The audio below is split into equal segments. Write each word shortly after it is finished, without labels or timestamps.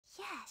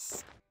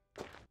this.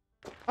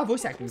 Oh,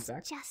 voice acting is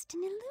back. Just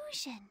an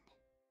illusion.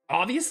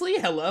 Obviously,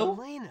 hello?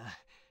 Elena,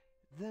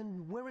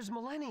 then where is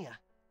Millennia?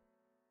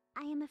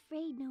 I am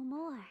afraid no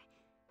more.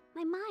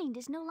 My mind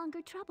is no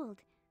longer troubled.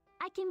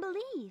 I can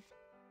believe.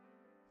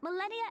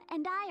 Millennia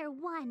and I are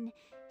one.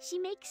 She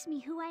makes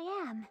me who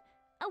I am.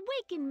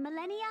 Awaken,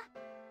 Millennia!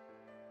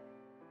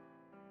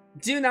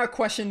 Do not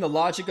question the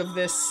logic of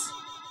this.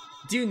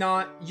 Do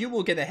not. You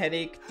will get a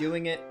headache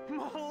doing it.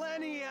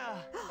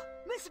 Millennia!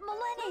 Miss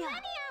Millennia!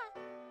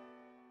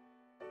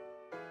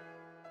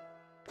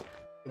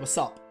 What's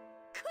up?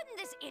 Couldn't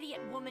this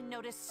idiot woman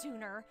notice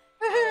sooner?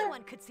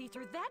 Anyone could see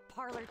through that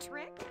parlor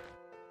trick.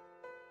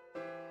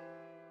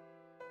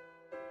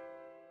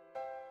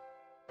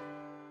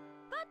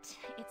 But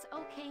it's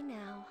okay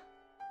now.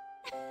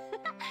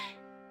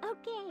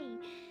 Okay,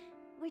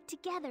 we're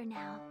together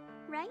now,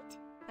 right?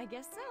 I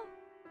guess so.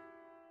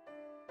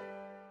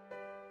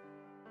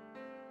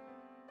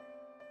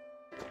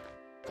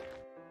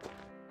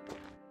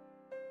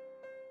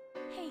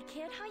 Hey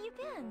kid, how you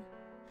been?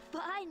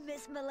 Fine,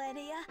 Miss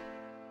Millennia.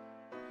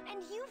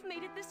 And you've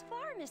made it this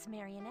far, Miss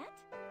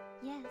Marionette.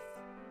 Yes,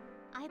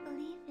 I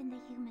believe in the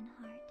human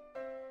heart,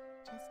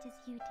 just as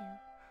you do.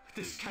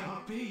 This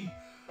cannot be.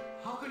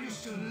 How can you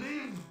still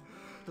live?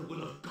 The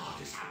will of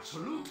God is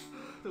absolute.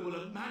 The will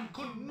of man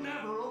could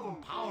never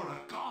overpower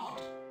a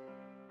god.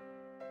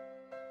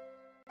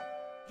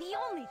 The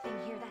only thing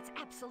here that's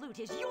absolute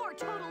is your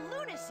total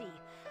lunacy.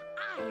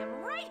 I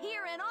am right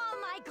here in all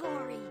my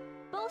glory.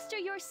 Bolster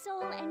your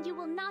soul and you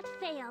will not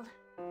fail.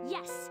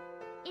 Yes,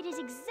 it is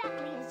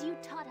exactly as you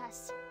taught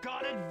us.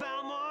 Got it,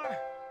 Valmar?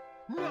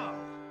 No!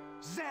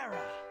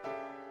 Zera!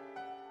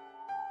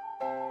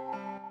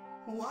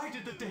 Why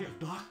did the day of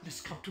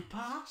darkness come to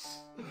pass?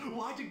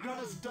 Why did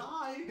Granus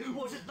die?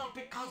 Was it not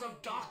because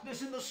of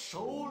darkness in the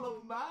soul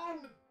of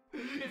man?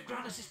 If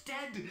Granus is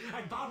dead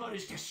and Valmar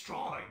is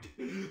destroyed,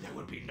 there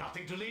would be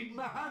nothing to lead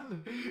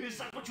man. Is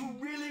that what you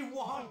really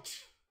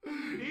want?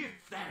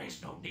 If there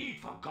is no need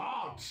for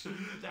gods,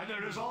 then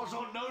there is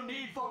also no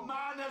need for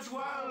man as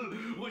well.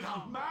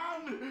 Without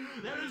man,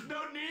 there is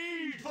no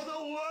need for the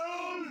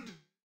world.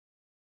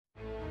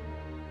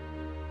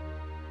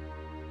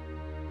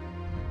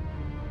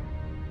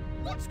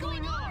 What's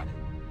going on?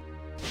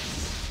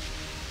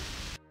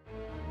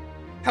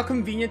 How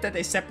convenient that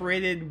they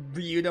separated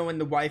Ryudo and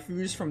the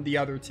waifus from the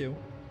other two.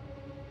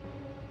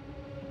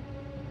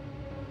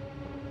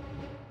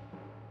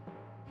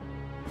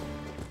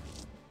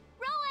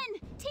 Rowan!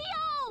 Tio!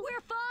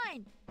 We're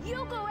fine.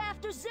 You go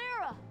after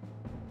Zera.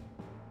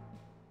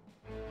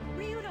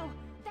 Ryudo,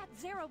 that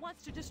Zera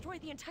wants to destroy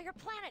the entire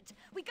planet.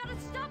 We gotta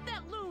stop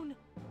that loon.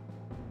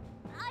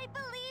 I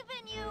believe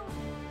in you!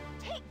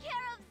 Take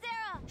care of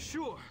Zera!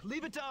 Sure,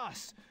 leave it to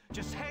us.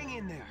 Just hang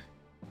in there.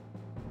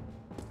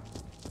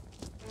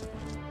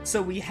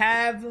 So we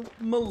have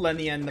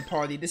Millennia in the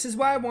party. This is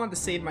why I wanted to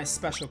save my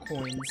special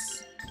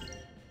coins.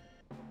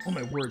 Oh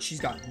my word, she's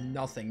got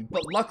nothing.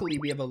 But luckily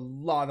we have a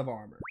lot of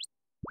armor.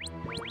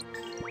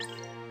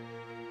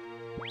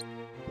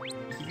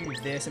 Give you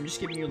this. I'm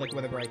just giving you like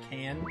whatever I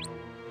can.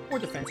 More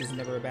defense is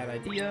never a bad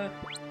idea.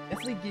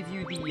 Definitely give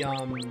you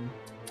the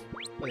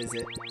what is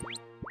it?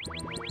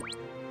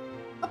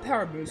 A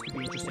power boost could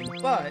be interesting,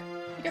 but I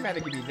think I'd rather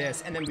give you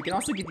this. And then we can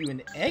also give you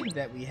an egg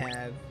that we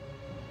have.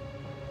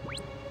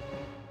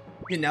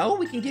 You know,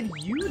 we can give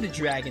you the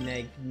dragon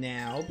egg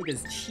now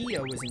because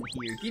Chio isn't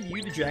here. Give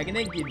you the dragon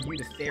egg, give you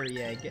the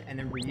fairy egg, and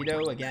then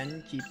Rito,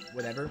 again, keep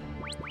whatever.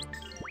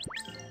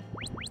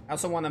 I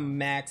also want to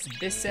max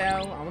this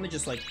out. I want to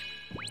just, like,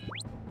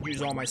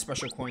 use all my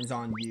special coins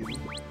on you.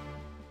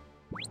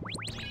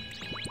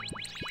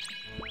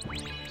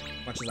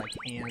 As much as I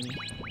can.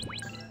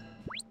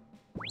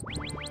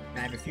 And I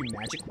have a few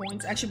magic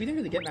coins. Actually, we didn't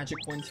really get magic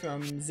coins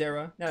from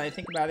Zera, now that I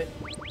think about it.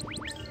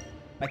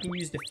 I can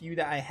use the few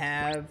that I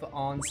have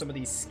on some of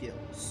these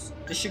skills.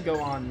 This should go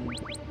on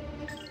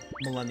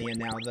Millennia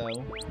now,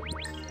 though.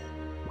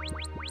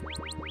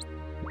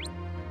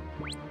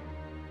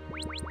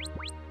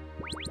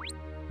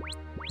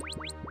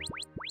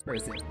 Where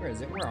is it? Where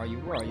is it? Where are you?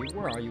 Where are you?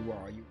 Where are you? Where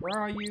are you? Where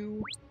are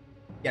you?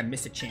 Yeah,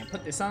 Mystic Chant.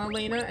 Put this on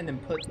Elena, and then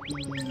put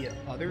the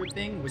other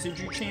thing,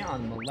 Wizardry Chant,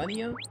 on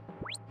Millennia.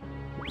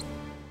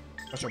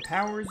 Special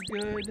Power is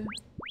good.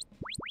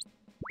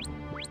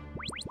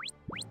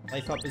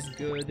 Life Up is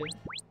good.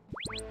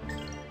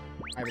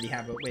 I already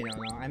have it. Wait,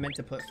 no. I meant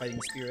to put Fighting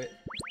Spirit.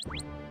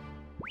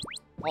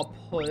 I'll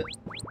put...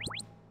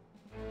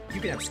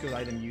 You can have skill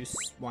item use.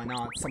 Why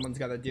not? Someone's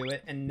gotta do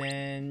it. And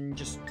then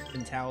just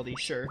Mentality,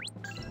 sure.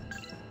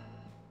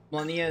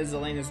 Millennia is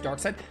Elena's dark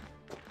side.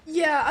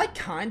 Yeah, I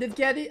kind of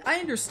get it. I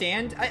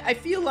understand. I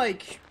feel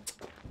like...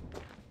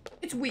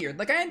 It's weird.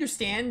 Like, I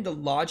understand the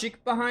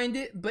logic behind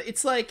it, but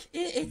it's like...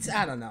 It's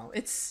I don't know.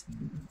 It's...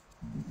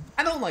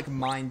 I don't, like,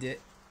 mind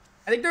it.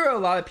 I think there are a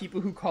lot of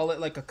people who call it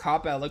like a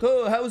cop-out, like,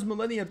 oh, how is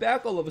Millennia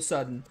back all of a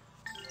sudden?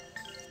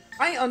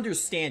 I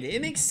understand it.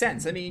 It makes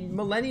sense. I mean,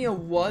 Millennia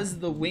was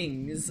the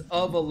wings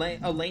of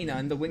Elena,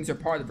 and the wings are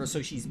part of her,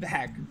 so she's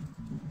back.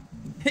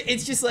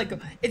 It's just like,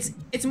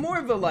 it's more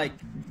of a, like,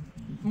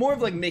 more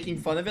of like making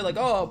fun of it, like,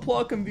 oh,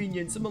 plot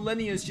convenience,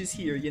 Millennia's just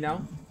here, you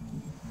know?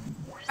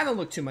 I don't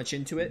look too much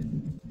into it.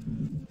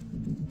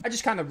 I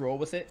just kind of roll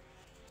with it.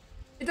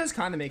 It does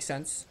kind of make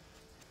sense.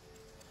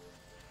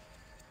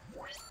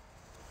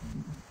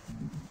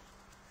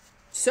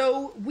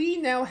 So, we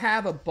now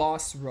have a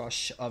boss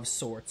rush of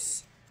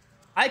sorts.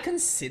 I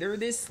consider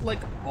this, like,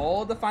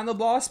 all the final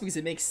boss because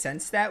it makes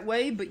sense that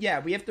way. But yeah,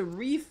 we have to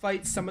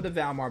refight some of the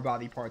Valmar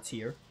body parts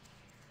here.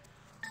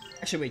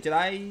 Actually, wait, did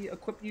I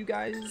equip you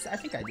guys? I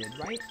think I did,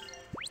 right?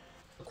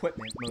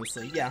 Equipment,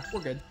 mostly. Yeah, we're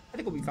good. I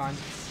think we'll be fine.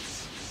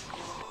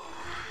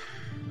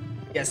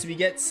 Yeah, so we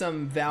get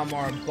some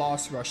Valmar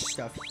boss rush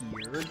stuff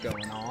here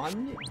going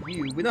on.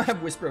 We don't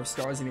have Whisper of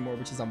Stars anymore,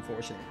 which is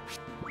unfortunate.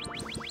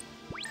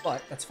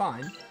 But that's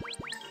fine.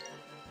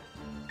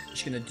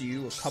 Just gonna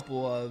do a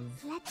couple of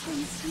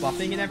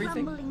buffing and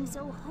everything.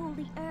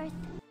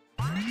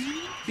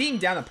 Being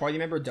down a party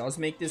member does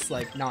make this,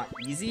 like, not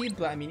easy,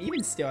 but I mean,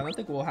 even still, I don't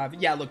think we'll have...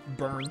 Yeah, look,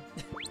 burn.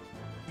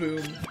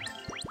 Boom.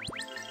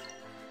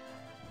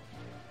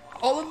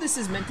 All of this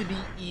is meant to be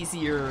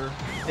easier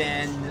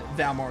than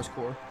Valmar's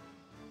core.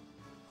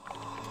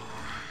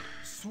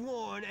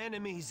 Sworn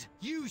enemies,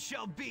 you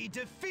shall be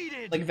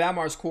defeated. Like,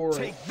 Valmar's core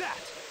Take that.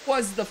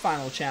 was the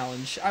final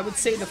challenge. I would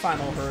say the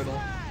final hurdle.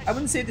 I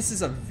wouldn't say this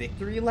is a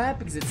victory lap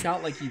because it's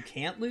not like you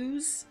can't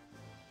lose.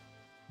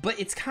 But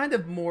it's kind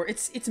of more,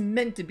 it's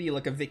meant to be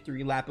like a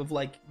victory lap of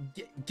like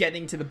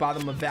getting to the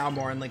bottom of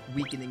Valmar and like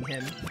weakening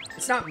him.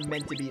 It's not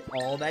meant to be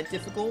all that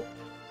difficult.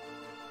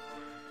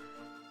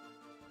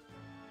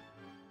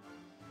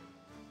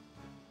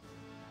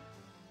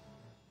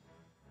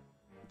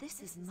 This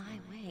is my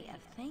way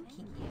of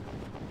thanking you.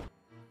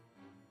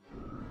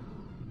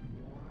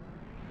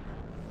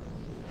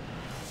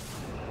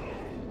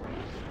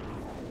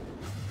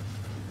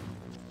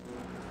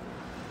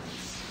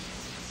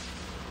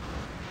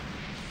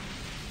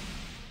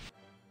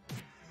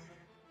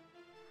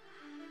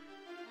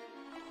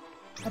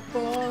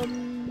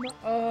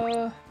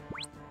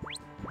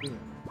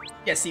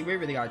 Yeah, see, we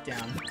really got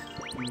down.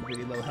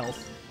 Really low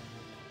health.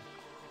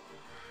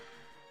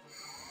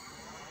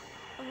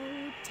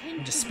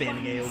 I'm just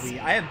spamming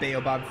AoE. I have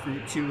Baobab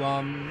Fruit to,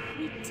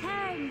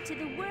 Return to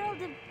the world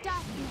of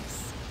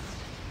darkness.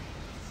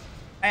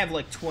 I have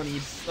like 20,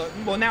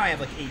 well now I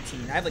have like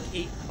 18. I have like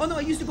 8, oh no,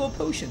 I used to go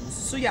potions.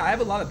 So yeah, I have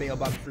a lot of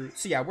Baobab Fruit.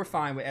 So yeah, we're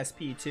fine with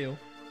SP too.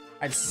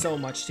 I have so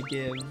much to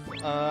give.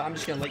 I'm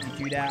just gonna let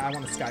you do that. I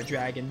want a Sky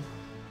Dragon.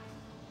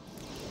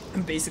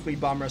 I'm basically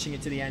bomb rushing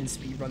it to the end,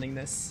 speed running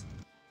this.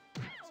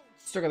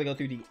 Still gotta go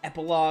through the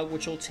epilogue,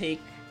 which will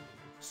take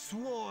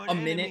Sworn a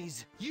minute.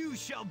 Enemies, you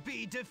shall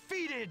be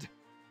defeated.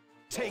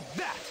 Take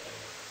that.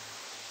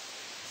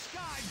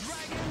 Sky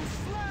Dragon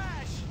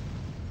Slash.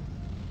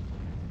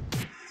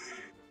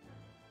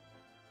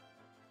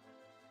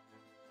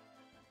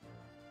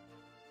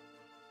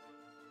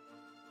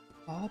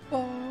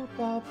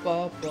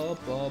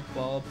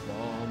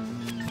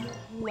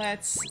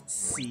 Let's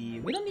see.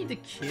 We don't need to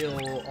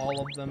kill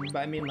all of them, but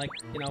I mean, like,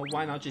 you know,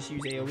 why not just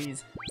use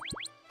AoEs?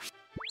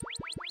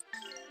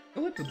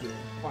 Go with the boom.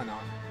 Why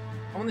not?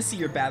 I want to see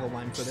your battle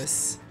line for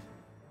this.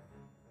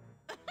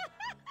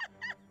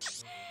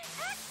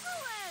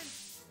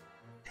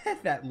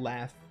 Excellent! That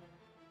laugh.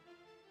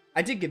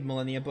 I did give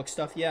Millennia book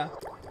stuff, yeah.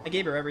 I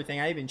gave her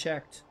everything. I even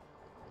checked.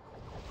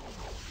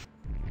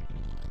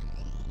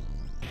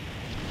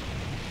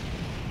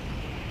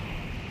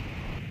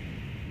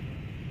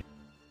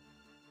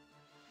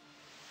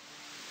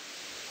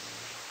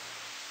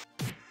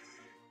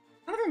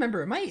 I don't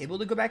remember. Am I able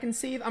to go back and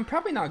save? I'm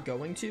probably not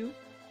going to.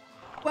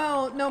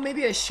 Well, no,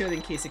 maybe I should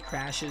in case it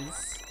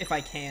crashes, if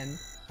I can.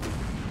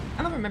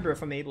 I don't remember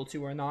if I'm able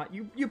to or not.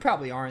 You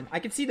probably aren't. I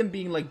could see them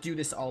being like, do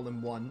this all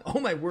in one. Oh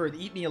my word,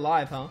 eat me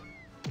alive, huh?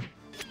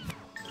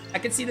 I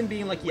could see them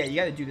being like, yeah, you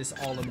gotta do this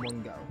all in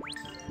one go.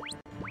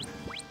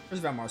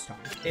 Where's Valmar's tongue?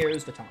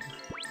 There's the tongue.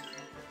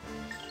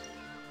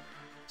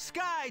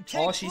 Sky,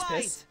 take Oh, she's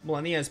flight. pissed.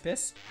 Millennia is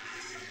pissed.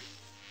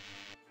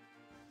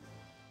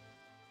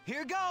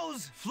 Here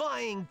goes,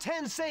 flying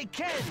Tensei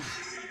Ken.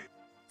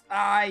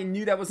 I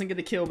knew that wasn't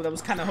gonna kill, but I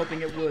was kind of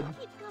hoping it would.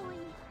 Keep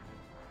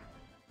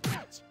going.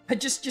 I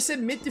just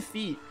admit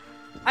defeat.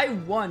 I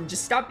won.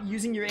 Just stop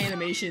using your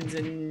animations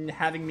and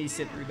having me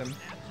sit through them.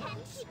 Can't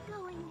keep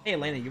going. Hey,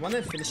 Elena, you want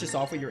to finish this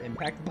off with your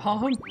impact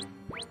bomb?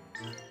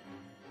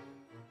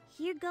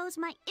 Here goes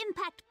my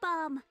impact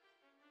bomb.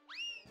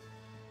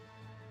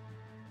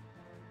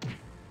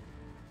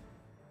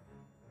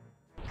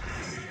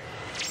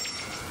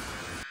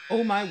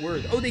 Oh my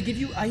word. Oh, they give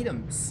you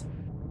items.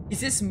 Is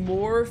this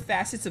more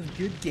facets of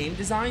good game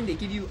design? They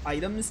give you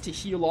items to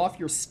heal off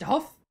your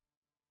stuff?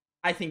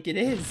 I think it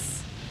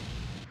is.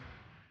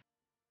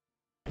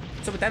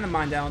 So with that in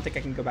mind, I don't think I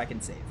can go back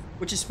and save.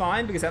 Which is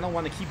fine, because I don't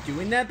want to keep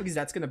doing that, because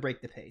that's going to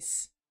break the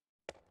pace.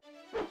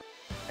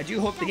 I do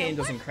hope the game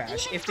doesn't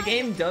crash. If the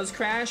game does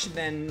crash,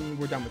 then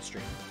we're done with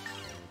stream.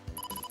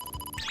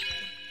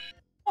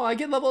 Oh, I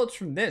get level ups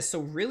from this, so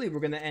really we're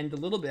going to end a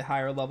little bit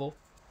higher level.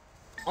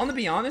 I'm gonna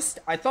be honest,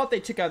 I thought they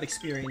took out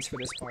experience for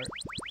this part.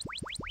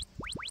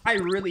 I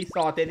really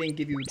thought they didn't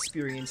give you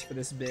experience for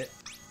this bit.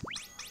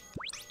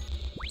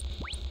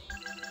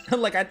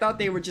 Like, I thought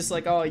they were just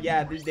like, oh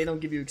yeah, they don't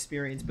give you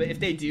experience. But if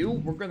they do,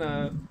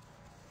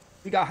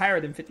 we got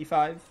higher than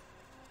 55.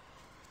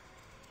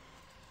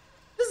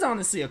 This is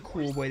honestly a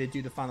cool way to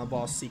do the final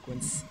boss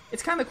sequence.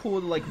 It's kind of cool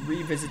to, like,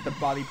 revisit the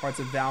body parts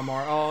of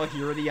Valmar. Oh,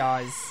 here are the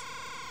eyes.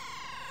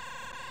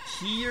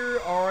 Here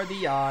are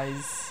the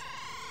eyes.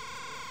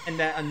 And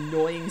that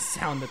annoying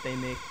sound that they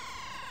make.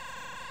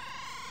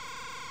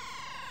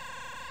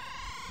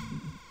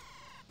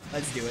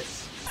 Let's do it.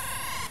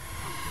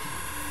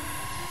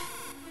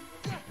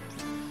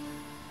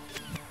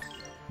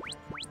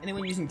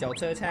 Anyone using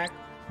Delta attack?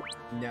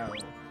 No.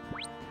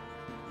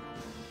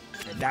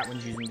 And that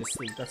one's using the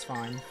sleep, that's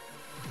fine.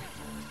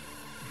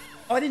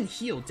 Oh, I didn't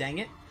heal, dang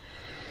it.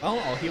 Oh,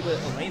 I'll heal with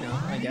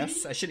Elena, I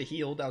guess. I should have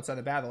healed outside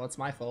of battle, that's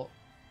my fault.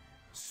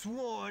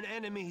 Sworn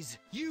enemies,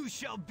 you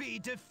shall be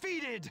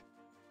defeated!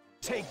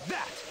 Take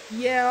that!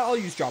 Yeah, I'll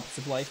use Droplets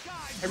of Life.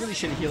 I really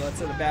should have healed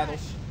outside of battle.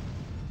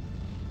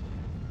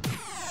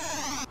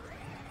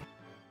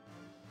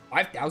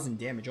 5,000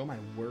 damage, oh my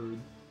word.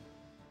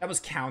 That was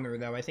counter,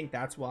 though. I think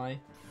that's why.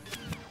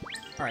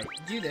 Alright,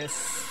 do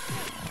this.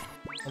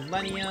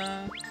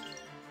 Millennia.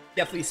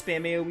 Definitely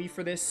spam AoE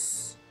for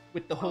this.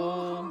 With the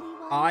whole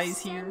eyes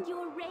here.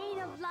 Your reign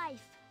of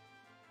life.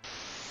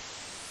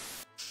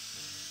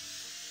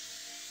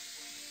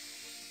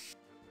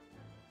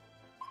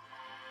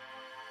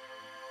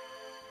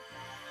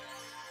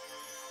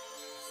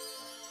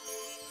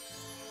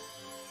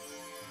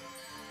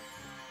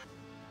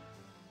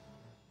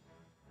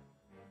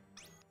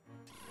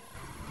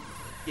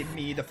 Give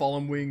me the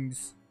fallen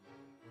wings.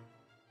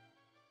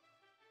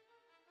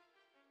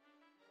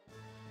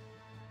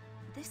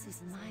 This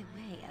is my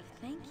way of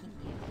thanking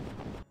you.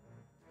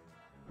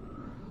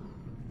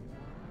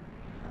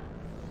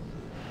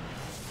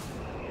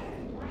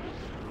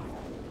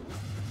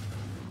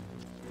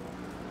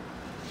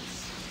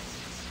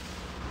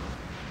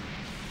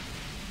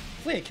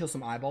 Hopefully I kill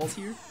some eyeballs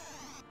here.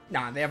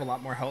 Nah, they have a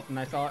lot more health than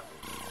I thought.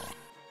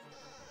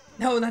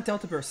 No, not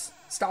Delta Burst.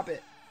 Stop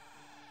it.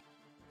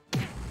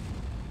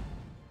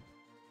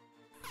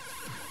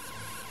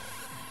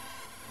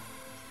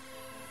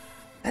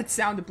 That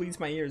sound that bleeds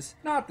my ears.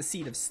 Not the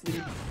seed of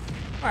sleep.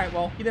 Alright,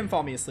 well, he didn't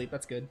fall me asleep.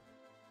 That's good.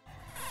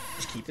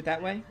 Just keep it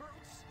that way.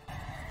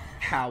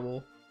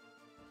 Howl.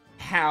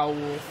 Howl.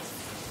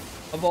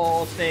 Of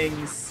all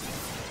things.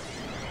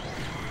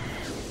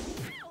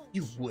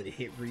 You would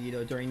hit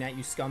Rito during that,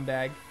 you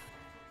scumbag.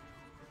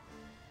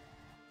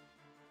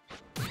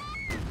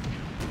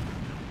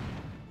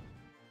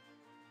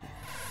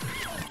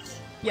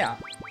 Yeah.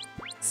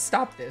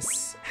 Stop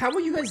this. How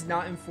are you guys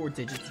not in 4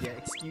 digits yet?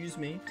 Excuse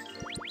me.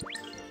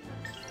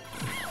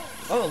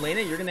 Oh,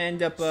 Elena, you're gonna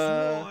end up,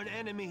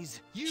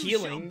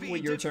 healing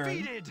with your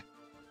turn.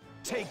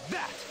 Take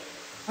that!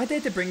 Why'd they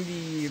have to bring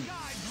the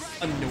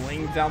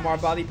annoying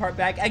Valmar body part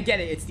back? I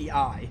get it, it's the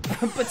eye.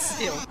 But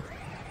still.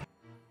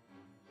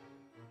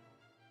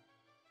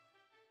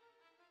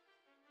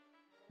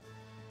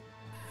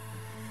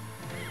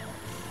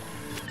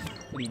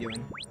 What are you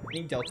doing?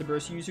 Any Delta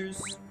Burst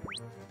users?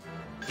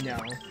 No.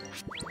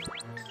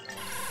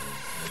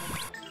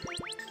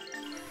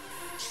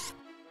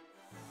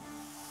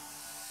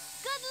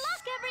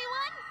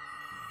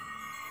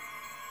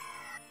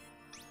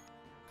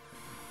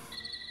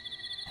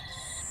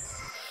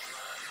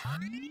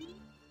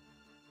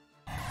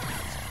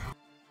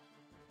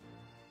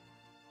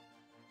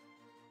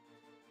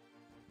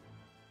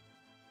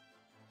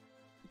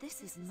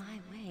 This is my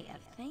way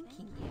of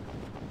thanking you.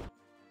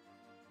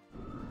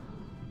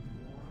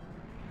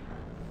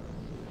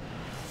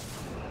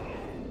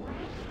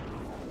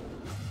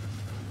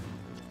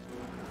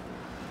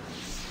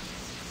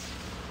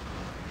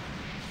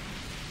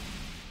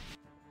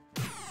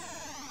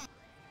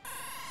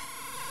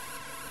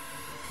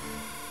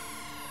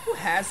 Who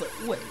has it?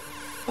 Wait.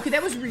 Okay,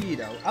 that was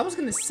Rito. I was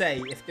gonna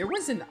say, if there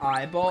was an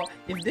eyeball,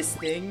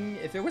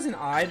 if there was an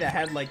eye that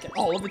had, like,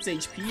 all of its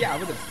HP, I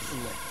would have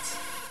flipped.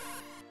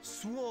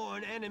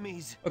 Sworn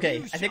enemies.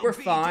 Okay, I think we're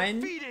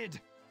fine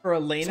for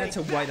Elena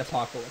to White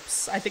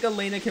Apocalypse. I think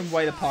Elena can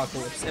White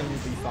Apocalypse and we'll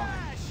be fine.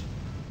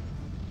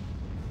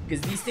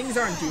 Because these things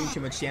aren't doing too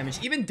much damage.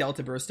 Even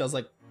Delta Burst does,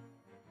 like,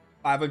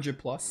 500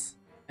 plus,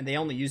 and they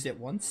only used it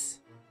once.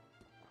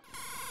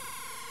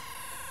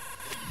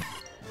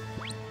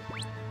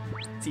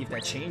 See if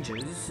that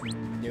changes.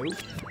 Nope.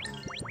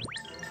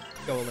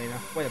 Go, Elena.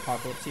 White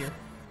Apocalypse here.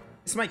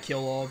 This might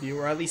kill all of you,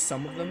 or at least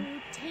some of them.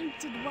 Oh,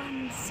 tainted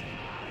ones.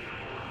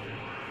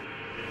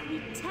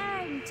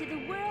 Return to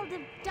the world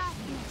of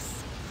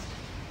darkness.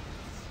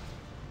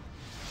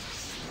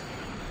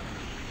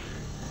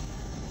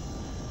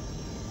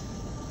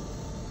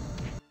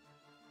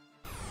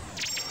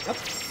 Yep,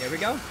 there we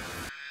go.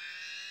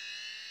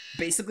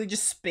 Basically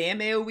just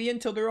spam AoE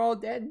until they're all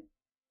dead.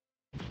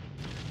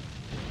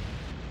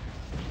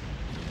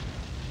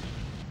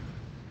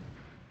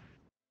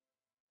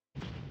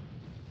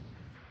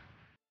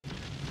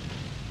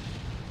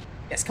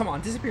 Yes, come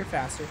on, disappear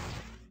faster.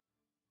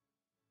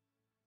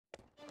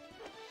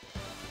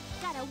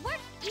 gotta work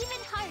even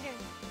harder.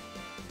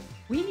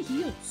 Queen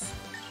heals.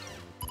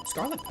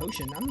 Scarlet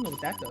Potion. I don't know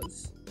what that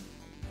does.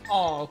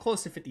 Oh,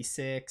 close to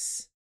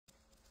 56.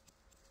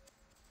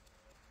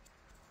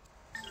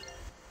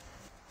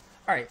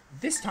 Alright,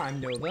 this time,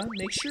 Nova,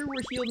 make sure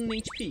we're healed in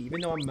HP,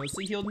 even though I'm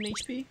mostly healed in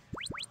HP.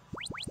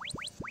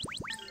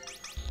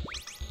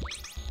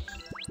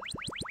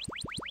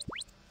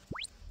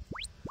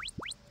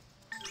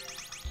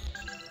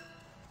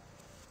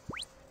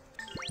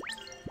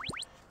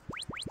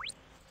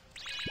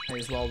 Might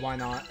as well, why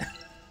not?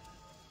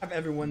 Have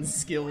everyone's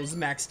skills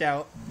maxed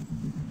out.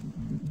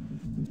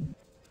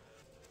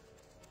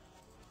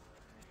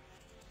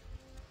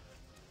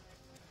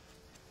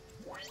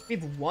 We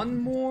have one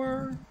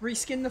more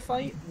reskin to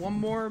fight? One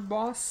more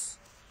boss?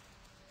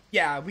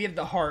 Yeah, we have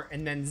the heart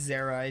and then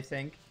Zera, I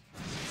think.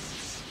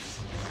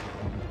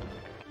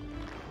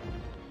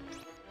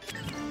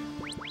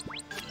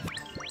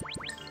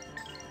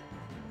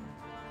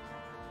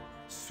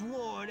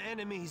 Sworn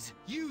enemies,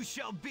 you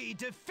shall be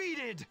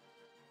defeated!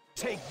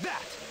 Take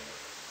that!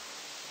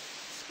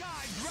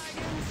 Sky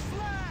Dragon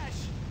Slash!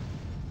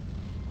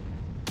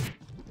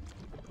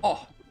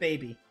 Oh,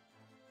 baby.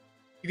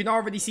 You can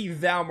already see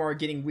Valmar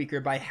getting weaker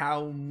by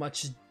how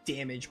much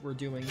damage we're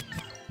doing.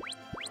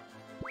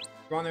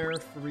 Runner,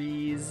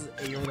 freeze,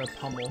 Aorta,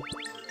 pummel.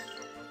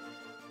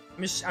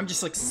 I'm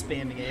just like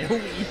spamming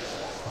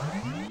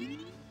AoE.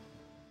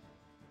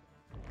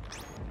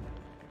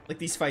 Like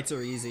these fights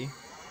are easy.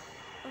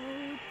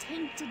 Oh,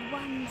 tainted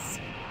ones.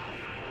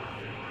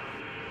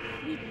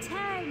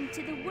 Return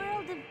to the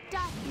world of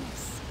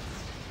darkness.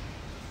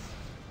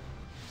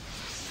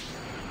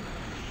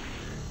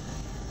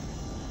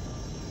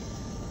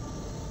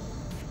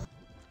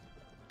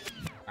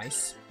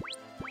 Nice.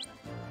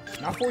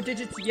 Not 4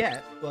 digits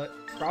yet, but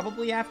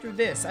probably after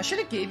this. I should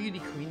have gave you the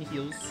queen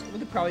heals. It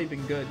would have probably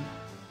been good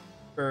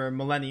for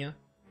Millennia.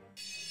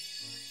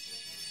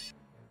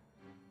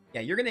 Yeah,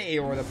 you're gonna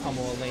Aorta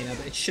pummel Elena,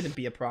 but it shouldn't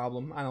be a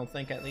problem. I don't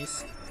think, at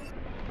least.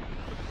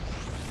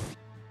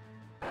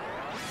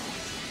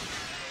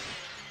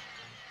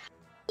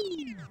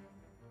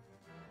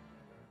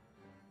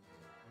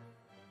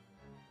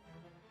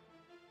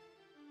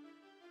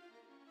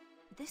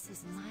 This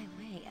is my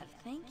way of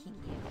thanking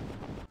you.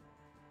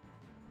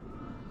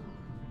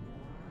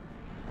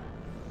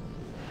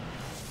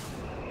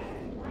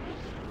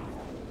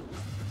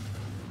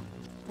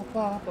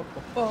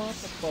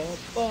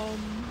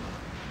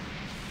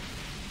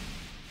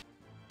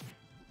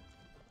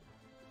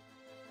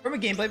 From a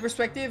gameplay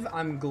perspective,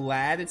 I'm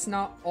glad it's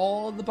not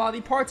all the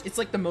body parts. It's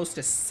like the most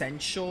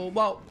essential.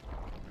 Well,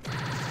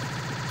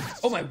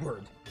 oh my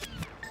word,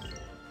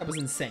 that was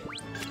insane.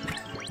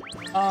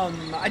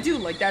 I do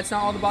like that it's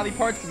not all the body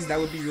parts because that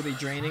would be really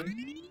draining.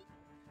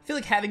 I feel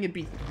like having it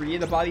be 3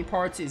 of the body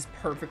parts is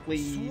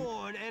perfectly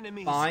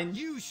fine.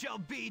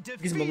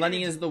 Because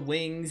Millennia is the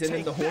wings, and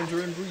then the horns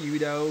are in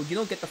Bruto. You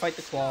don't get to fight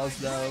the claws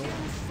though.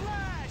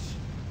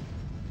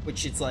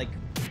 Which it's like,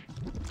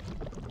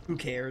 who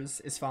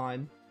cares? It's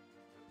fine.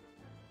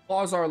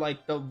 Claws are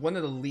like one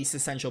of the least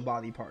essential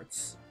body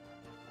parts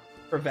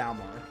for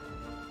Valmar.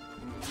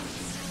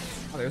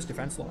 Oh, there's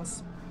defense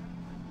loss.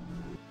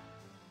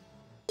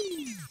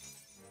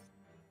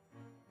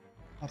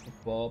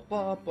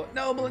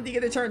 No, Melindy,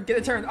 get a turn, get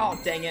a turn. Oh,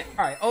 dang it.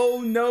 All right.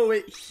 Oh, no,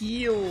 it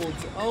healed.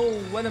 Oh,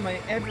 what am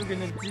I ever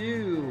gonna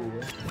do?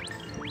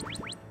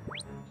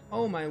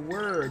 Oh, my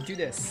word. Do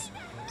this.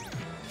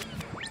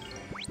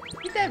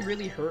 Did that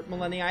really hurt,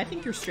 Millennia? I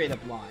think you're straight up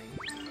lying.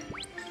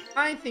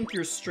 I think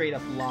you're straight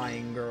up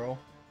lying, girl.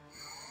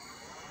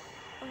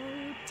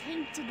 Oh,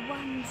 tainted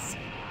ones.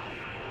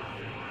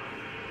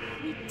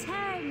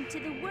 Return to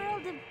the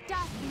world of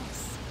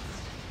darkness.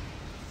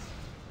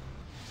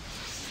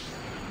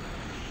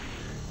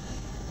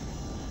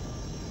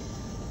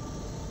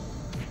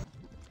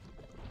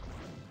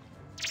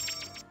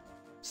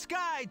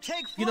 Sky,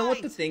 take flight. You know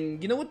what the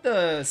thing, you know what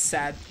the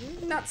sad,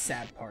 not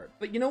sad part,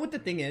 but you know what the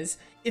thing is?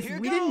 If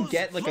we didn't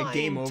get like a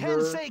game over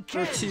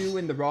or 2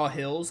 in the Raw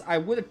Hills, I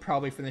would have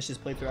probably finished this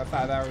playthrough at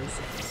 5 hours.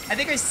 I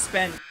think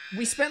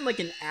we spent like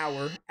an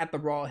hour at the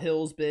Raw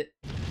Hills bit.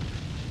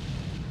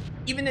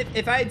 Even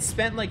if I had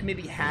spent like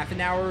maybe half an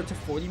hour to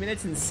 40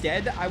 minutes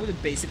instead, I would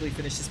have basically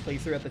finished this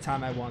playthrough at the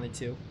time I wanted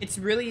to. It's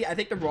really, I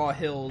think the Raw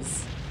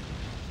Hills,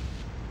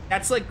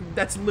 that's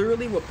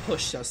literally what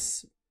pushed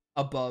us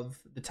above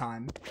the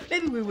time.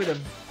 Maybe we would have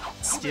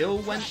still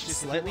went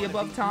slightly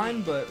above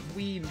time, but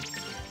the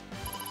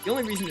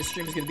only reason the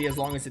stream is going to be as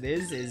long as it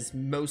is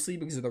mostly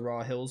because of the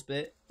Raw Hills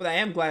bit. But I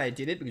am glad I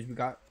did it because we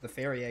got the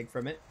fairy egg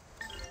from it.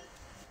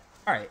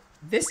 Alright,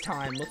 this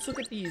time, let's look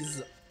at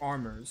these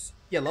armors.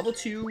 Yeah, level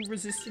 2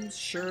 resistance,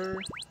 sure.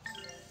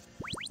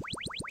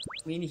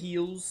 Queen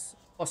heals,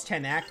 plus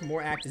 10 act.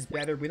 More act is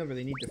better. We don't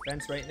really need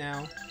defense right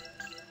now.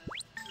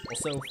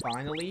 Also,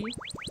 finally,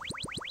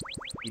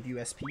 give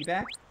you SP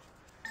back.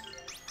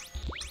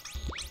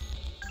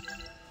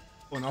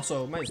 Oh, and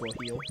also, might as well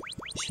heal.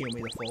 Just heal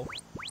me the full.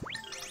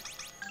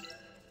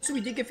 So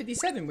we did get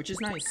 57, which is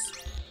nice.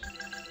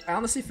 I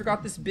honestly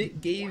forgot this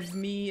bit gave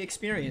me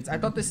experience. I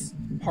thought this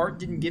part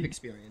didn't give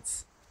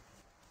experience.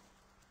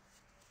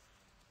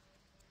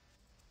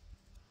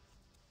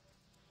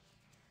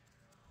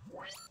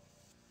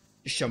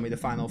 Just show me the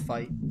final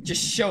fight.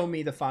 Just show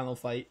me the final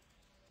fight.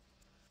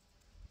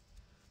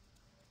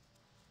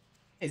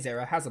 Hey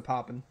Zera, how's it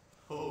poppin'?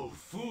 Oh,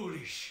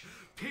 foolish,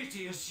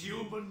 piteous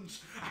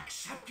humans,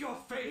 accept your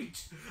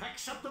fate.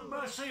 Accept the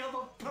mercy of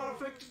a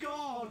perfect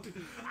God.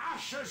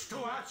 Ashes to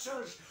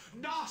ashes,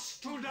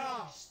 dust to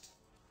dust.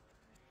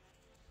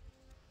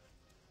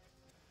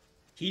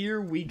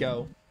 Here we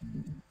go.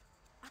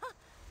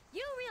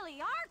 You really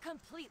are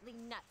completely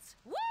nuts.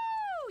 Woo!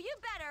 You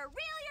better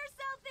reel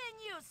yourself in,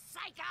 you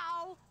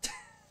psycho!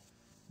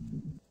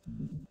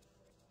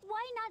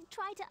 Why not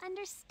try to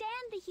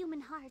understand the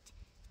human heart?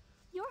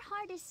 Your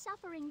heart is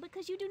suffering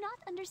because you do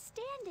not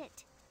understand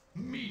it.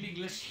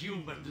 Meaningless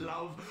human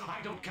love.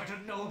 I don't care to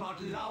know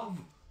about love.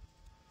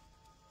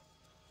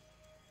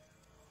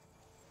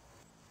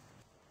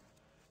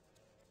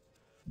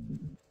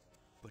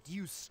 But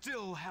you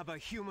still have a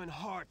human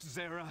heart,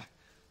 Zera.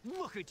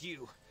 Look at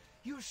you.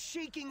 You're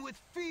shaking with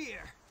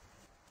fear.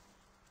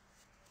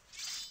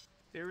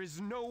 There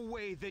is no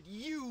way that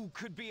you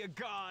could be a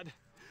god.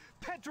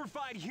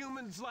 Petrified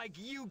humans like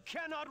you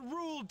cannot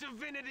rule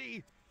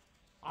divinity.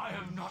 I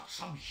am not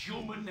some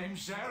human named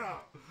Zera.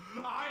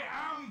 I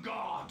am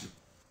God.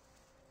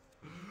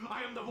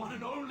 I am the one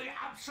and only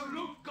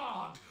absolute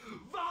God,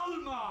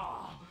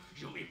 Valmar.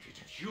 You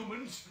impudent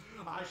humans,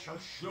 I shall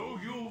show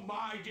you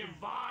my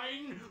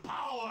divine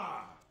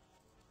power.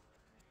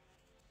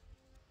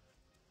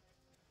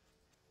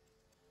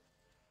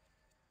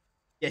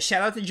 Yeah,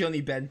 shout out to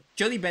Joni Ben.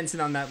 Joni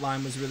Benson on that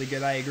line was really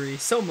good, I agree.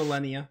 So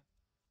Millennia.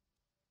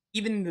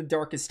 Even in the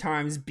darkest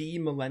times, be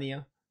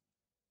Millennia.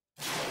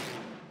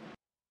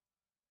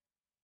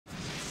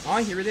 Oh,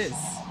 here it is.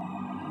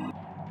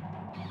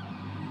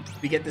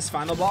 We get this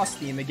final boss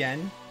theme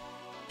again.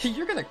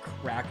 You're gonna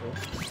crackle.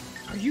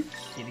 Are you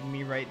kidding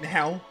me right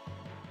now?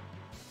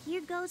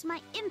 Here goes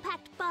my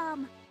impact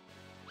bomb.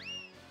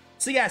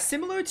 So yeah,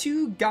 similar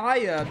to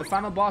Gaia, the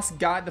final boss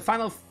Gaia, the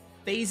final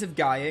phase of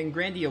Gaia in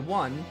Grandia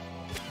 1,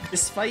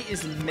 this fight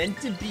is meant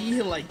to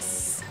be like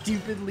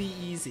stupidly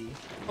easy.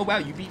 Oh wow,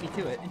 you beat me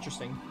to it.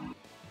 Interesting.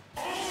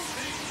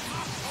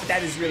 But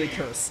that is really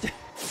cursed.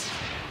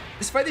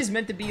 This fight is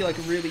meant to be like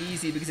really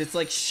easy because it's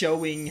like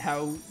showing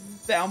how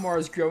Valmar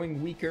is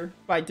growing weaker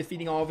by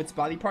defeating all of its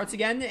body parts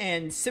again,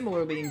 and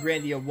similarly in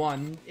Grandia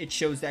 1, it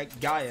shows that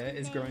Gaia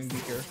is growing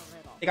weaker.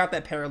 They got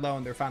that parallel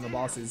in their final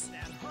bosses.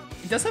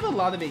 It does have a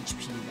lot of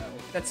HP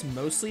though. That's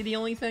mostly the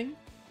only thing.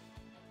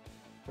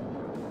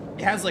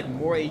 It has like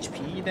more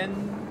HP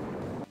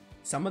than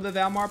some of the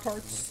Valmar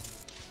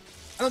parts.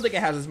 I don't think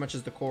it has as much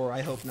as the core,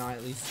 I hope not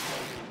at least.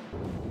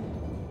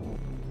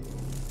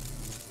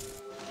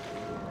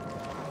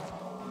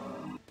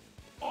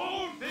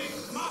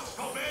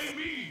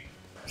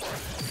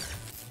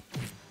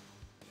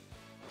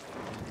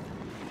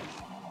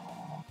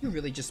 You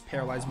really just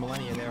paralyzed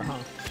Millennia there, huh?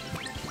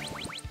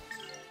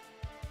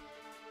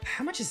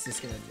 How much is this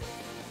gonna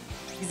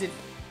do? Is it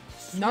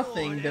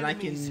nothing, then I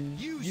can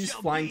use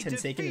Flying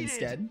Tensaken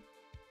instead.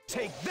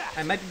 Take that.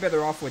 I might be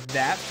better off with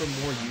that for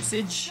more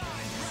usage.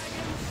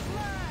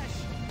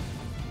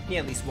 Yeah,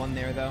 at least one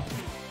there, though.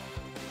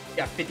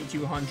 Yeah,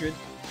 5,200.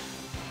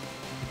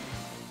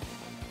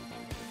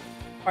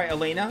 Alright,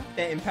 Elena,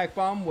 that impact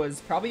bomb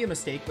was probably a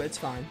mistake, but it's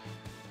fine.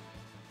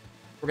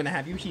 We're gonna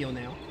have you heal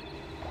now.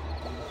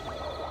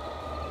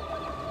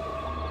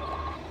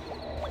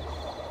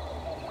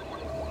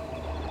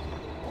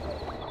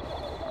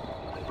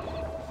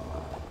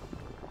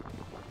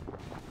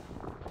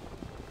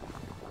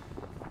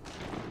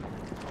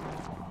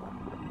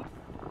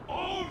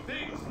 All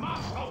things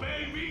must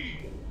obey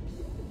me.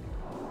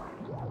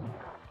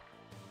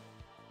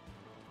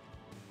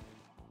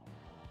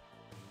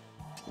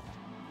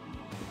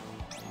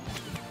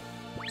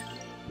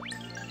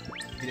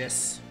 Do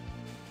this.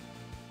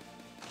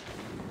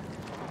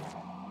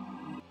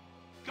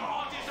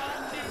 God is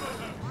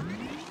omnipotent.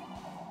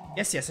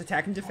 Yes, yes,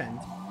 attack and defend.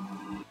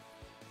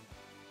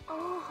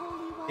 Oh,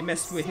 holy one, It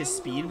messed with his send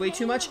speed the way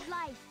too ray much. of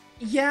life.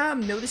 Yeah,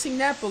 I'm noticing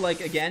that, but like,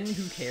 again,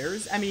 who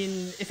cares? I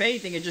mean, if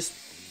anything, it just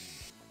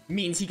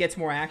means he gets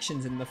more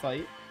actions in the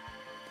fight.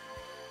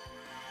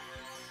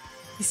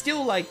 He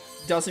still, like,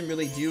 doesn't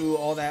really do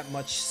all that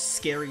much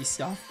scary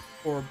stuff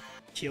or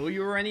kill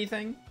you or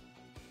anything.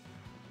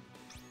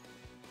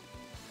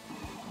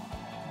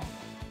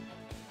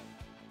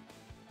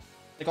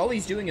 Like, all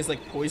he's doing is,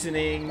 like,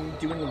 poisoning,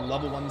 doing the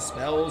level 1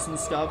 spells and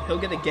stuff. He'll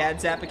get a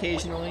Gad Zap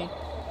occasionally.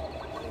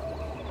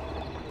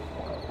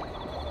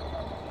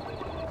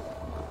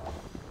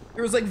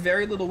 There was, like,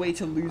 very little way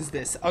to lose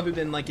this, other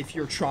than, like, if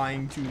you're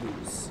trying to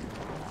lose.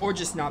 Or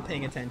just not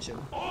paying attention.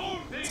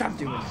 Stop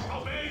doing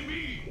that.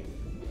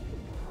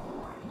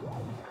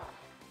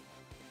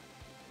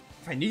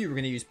 If I knew you were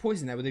going to use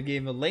poison, I would have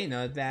given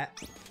Elena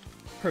that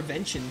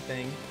prevention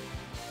thing.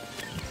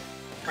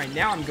 Alright,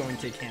 now I'm going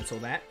to cancel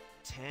that.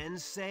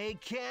 Tensei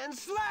can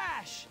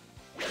slash.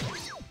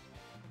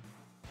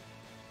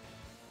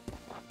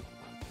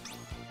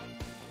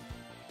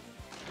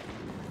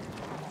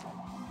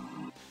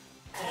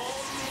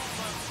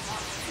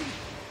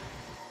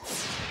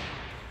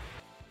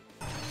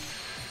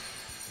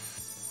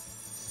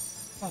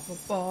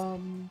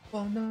 Ba-ba-bum,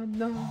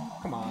 ba-na-na.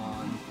 Come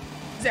on.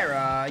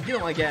 Zera, you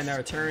don't want to get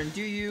another turn,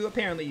 do you?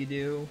 Apparently you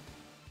do.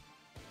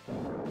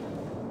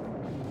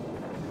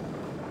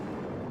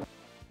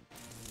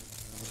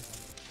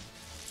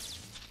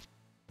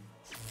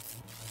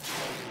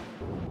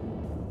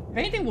 If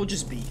anything, we'll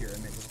just be here a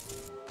minute.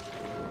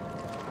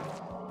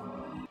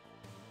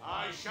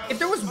 If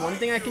there was one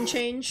thing I can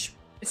change,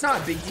 it's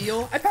not a big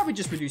deal. I'd probably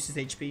just reduce his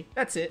HP.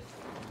 That's it.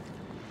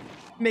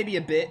 Maybe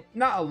a bit.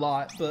 Not a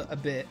lot, but a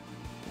bit.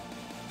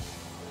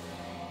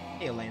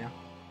 Hey, Elena.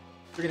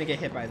 You're gonna get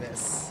hit by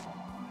this.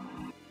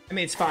 I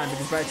mean, it's fine,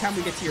 because by the time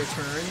we get to your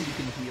turn, you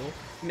can heal.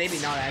 Maybe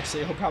not,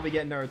 actually. He'll probably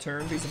get another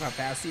turn because of how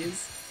fast he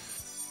is.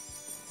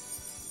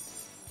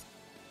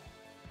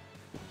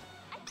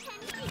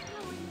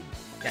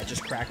 Yeah,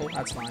 just crackle.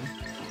 That's fine.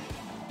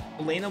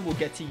 Elena will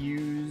get to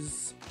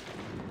use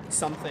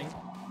something.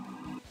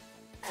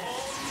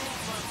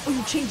 Oh,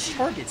 you changed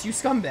targets, you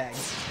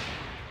scumbags.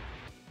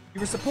 You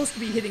were supposed to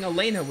be hitting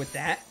Elena with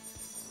that.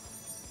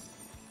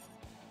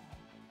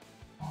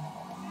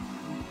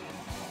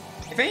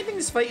 If anything,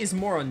 this fight is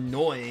more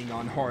annoying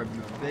on hard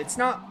mode, but it's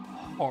not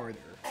harder.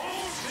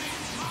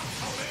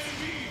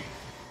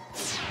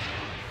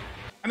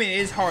 I mean, it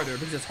is harder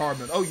because it's hard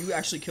mode. Oh, you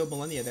actually killed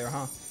Millennia there,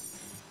 huh?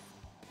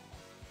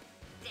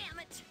 Damn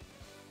it.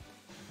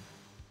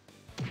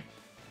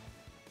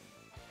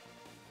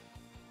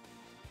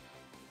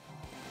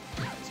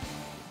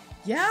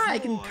 Yeah, I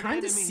can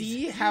kind of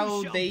see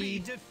how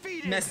they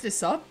messed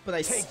this up, but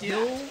I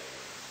still...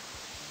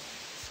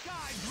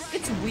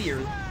 It's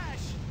weird.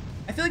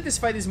 I feel like this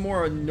fight is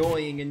more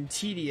annoying and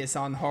tedious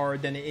on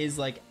hard than it is,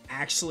 like,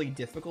 actually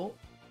difficult.